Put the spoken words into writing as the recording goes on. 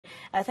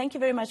Thank you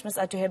very much, Ms.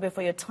 Atuhebwe,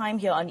 for your time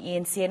here on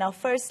ENCA. Now,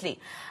 firstly,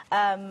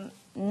 9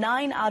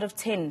 out of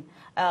 10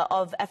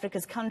 of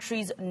Africa's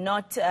countries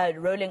not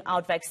rolling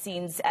out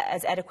vaccines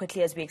as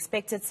adequately as we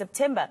expected.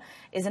 September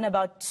is in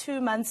about 2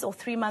 months or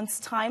 3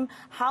 months' time.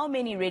 How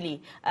many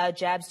really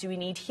jabs do we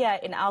need here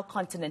in our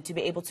continent to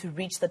be able to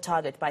reach the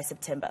target by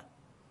September?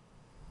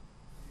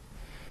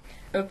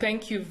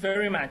 Thank you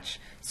very much.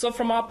 So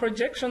from our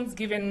projections,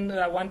 given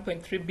the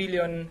 1.3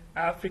 billion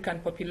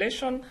African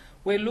population,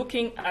 we're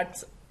looking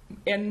at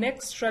an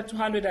extra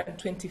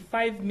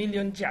 225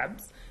 million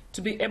jabs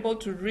to be able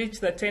to reach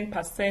the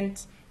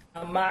 10%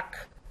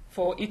 mark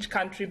for each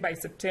country by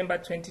September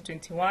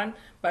 2021,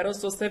 but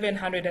also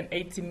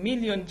 780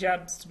 million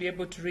jabs to be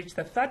able to reach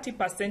the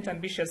 30%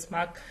 ambitious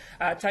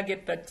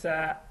target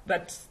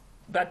that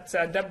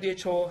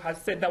WHO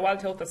has set, the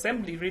World Health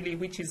Assembly, really,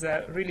 which is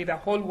really the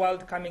whole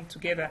world coming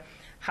together,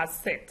 has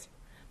set.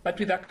 But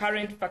with the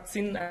current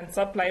vaccine and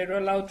supply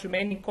rollout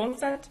remaining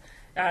constant,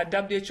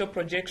 WHO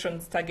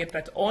projections target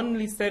that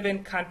only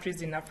 7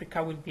 countries in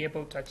Africa will be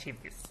able to achieve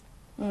this.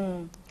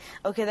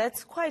 Okay,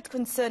 that's quite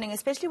concerning,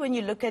 especially when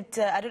you look at,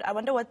 I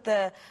wonder what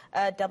the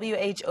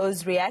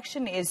WHO's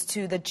reaction is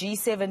to the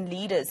G7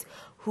 leaders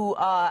who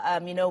are,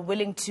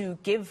 willing to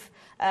give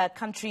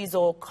countries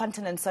or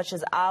continents such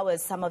as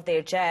ours some of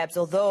their jabs,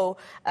 although,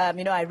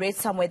 I read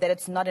somewhere that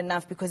it's not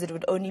enough because it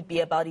would only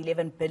be about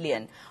 11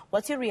 billion.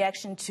 What's your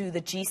reaction to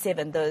the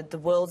G7, the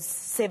world's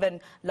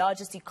 7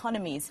 largest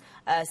economies,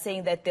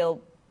 saying that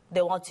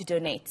they want to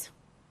donate?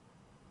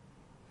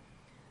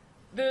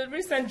 The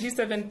recent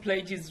G7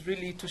 pledge is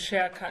really to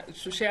share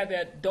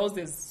their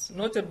doses.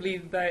 Notably,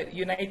 the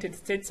United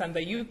States and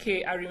the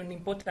UK are an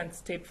important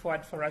step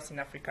forward for us in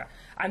Africa.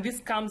 And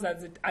this comes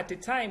at a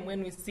time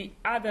when we see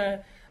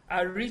other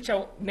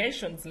richer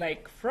nations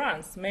like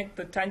France make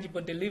the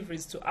tangible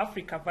deliveries to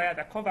Africa via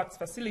the COVAX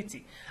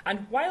facility.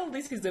 And while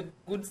this is a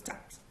good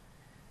start,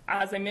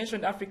 as I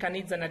mentioned, Africa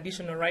needs an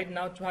additional, right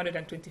now,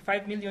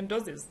 225 million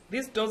doses.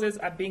 These doses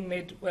are being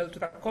made, well, to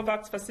the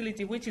COVAX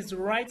facility, which is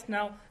right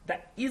now the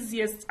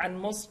easiest and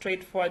most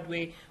straightforward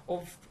way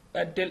of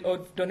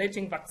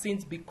donating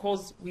vaccines,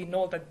 because we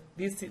know that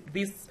this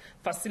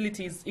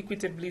facility is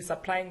equitably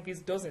supplying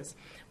these doses.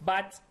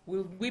 But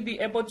will we be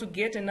able to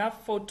get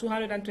enough for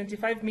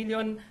 225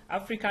 million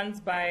Africans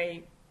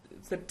by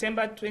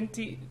September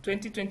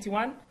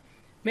 2021?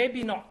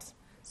 Maybe not.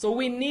 So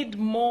we need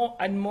more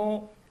and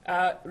more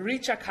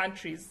richer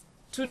countries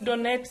to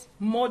donate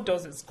more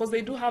doses, because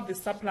they do have the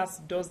surplus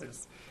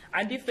doses.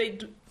 And if they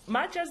do,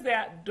 much as they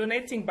are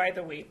donating, by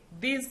the way,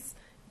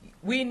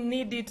 we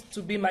need it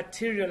to be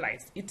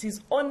materialized. It is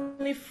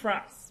only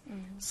France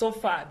so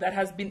far that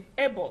has been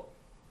able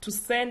to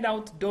send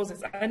out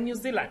doses, and New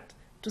Zealand,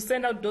 to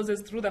send out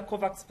doses through the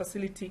COVAX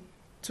facility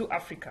to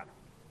Africa.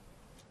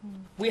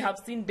 We have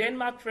seen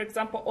Denmark, for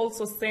example,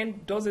 also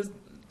send doses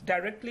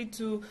directly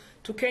to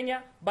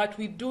Kenya, but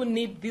we do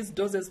need these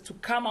doses to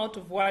come out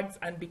of words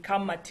and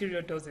become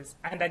material doses.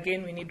 And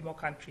again, we need more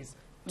countries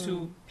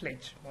to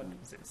pledge more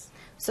doses.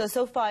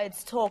 So far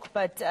it's talk,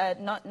 but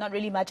not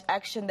really much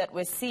action that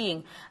we're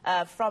seeing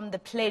from the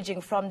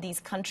pledging from these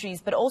countries.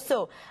 But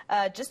also,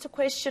 just a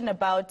question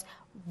about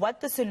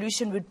what the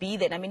solution would be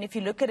then. I mean, if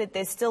you look at it,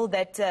 there's still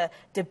that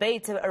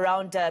debate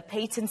around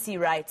patency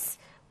rights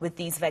with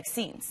these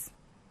vaccines.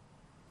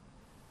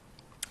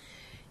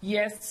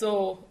 Yes,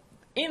 so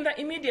in the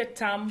immediate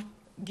term,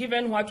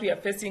 given what we are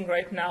facing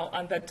right now,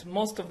 and that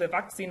most of the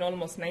vaccine,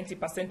 almost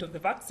 90% of the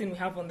vaccine we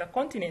have on the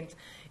continent,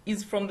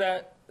 is from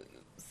the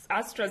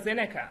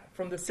AstraZeneca,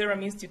 from the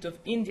Serum Institute of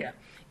India.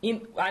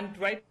 And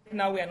right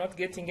now we are not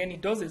getting any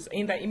doses.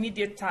 In the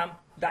immediate term,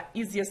 the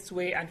easiest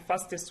way and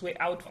fastest way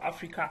out for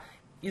Africa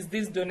is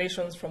these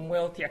donations from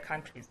wealthier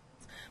countries.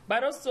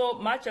 But also,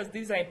 much as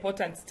these are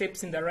important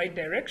steps in the right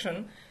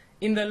direction,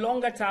 in the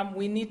longer term,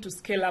 we need to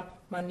scale up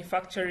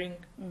manufacturing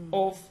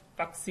of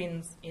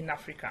vaccines in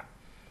Africa.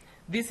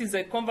 This is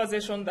a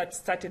conversation that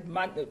started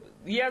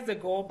years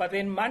ago, but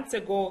then months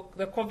ago,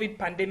 the COVID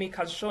pandemic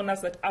has shown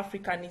us that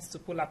Africa needs to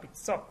pull up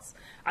its socks.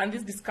 And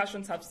these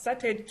discussions have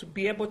started to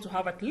be able to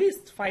have at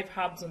least 5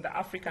 hubs on the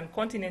African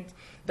continent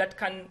that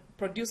can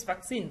produce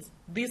vaccines.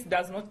 This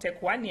does not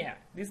take 1 year.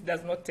 This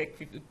does not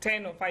take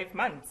 10 or 5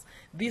 months.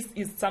 This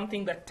is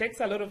something that takes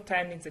a lot of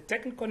time. It's a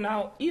technical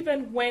now,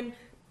 even when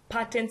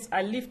patents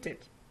are lifted.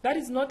 That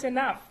is not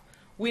enough.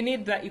 We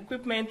need the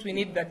equipment, we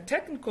need the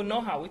technical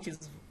know-how, which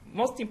is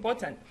most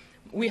important.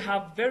 We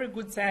have very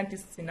good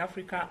scientists in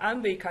Africa,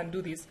 and they can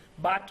do this,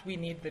 but we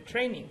need the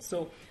training.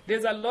 So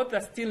there's a lot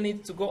that still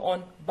needs to go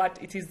on, but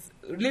it is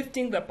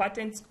lifting the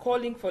patents,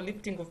 calling for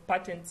lifting of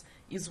patents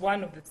is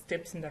one of the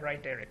steps in the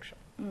right direction.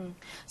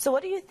 So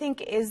what do you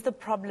think is the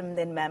problem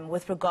then, ma'am,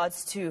 with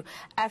regards to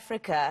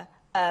Africa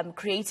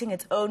creating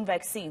its own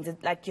vaccines?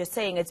 Like you're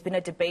saying, it's been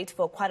a debate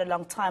for quite a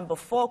long time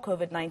before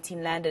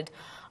COVID-19 landed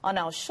on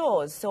our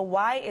shores. So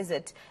why is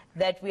it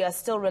that we are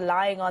still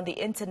relying on the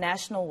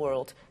international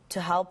world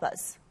to help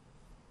us?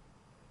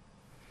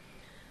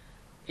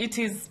 It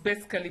is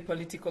basically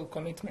political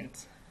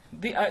commitment.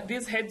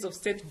 These heads of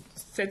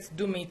states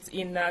do meet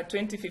in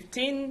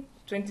 2015,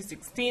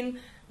 2016,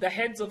 the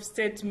heads of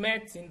state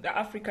met in the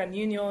African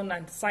Union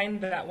and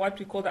signed what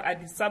we call the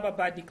Addis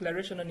Ababa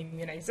Declaration on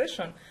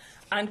Immunization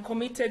and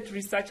committed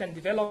research and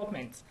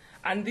development.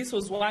 And this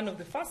was one of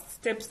the first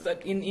steps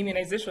that in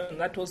immunization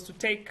that was to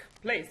take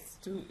place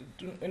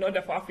in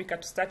order for Africa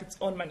to start its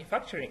own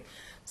manufacturing.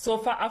 So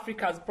far,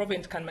 Africa has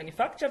proven it can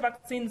manufacture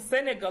vaccines.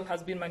 Senegal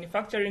has been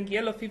manufacturing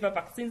yellow fever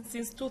vaccines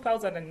since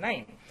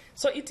 2009.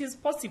 So it is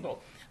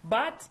possible.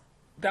 But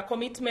the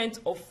commitment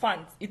of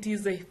funds, it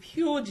is a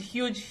huge,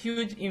 huge,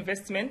 huge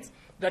investment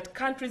that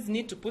countries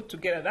need to put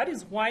together. That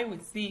is why we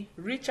see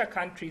richer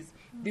countries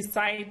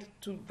decide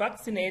to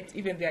vaccinate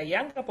even their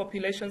younger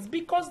populations,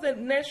 because the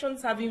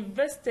nations have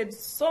invested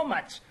so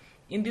much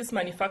in this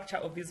manufacture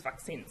of these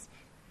vaccines.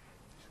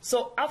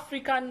 So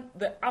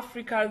the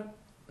African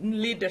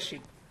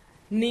leadership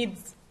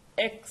needs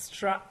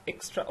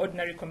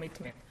extraordinary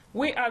commitment.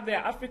 We are there,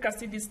 Africa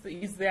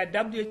CDC is there,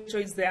 WHO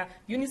is there,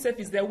 UNICEF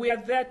is there. We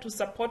are there to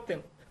support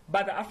them.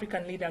 But the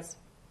African leaders,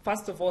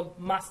 first of all,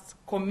 must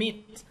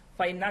commit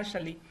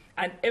financially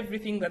and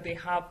everything that they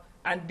have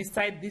and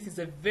decide this is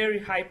a very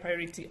high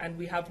priority and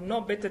we have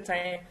no better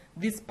time.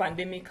 This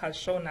pandemic has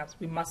shown us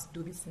we must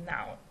do this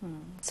now.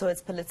 So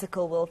it's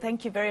political will.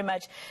 Thank you very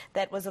much.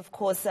 That was, of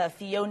course,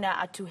 Phionah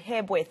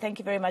Atuhebwe. Thank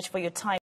you very much for your time.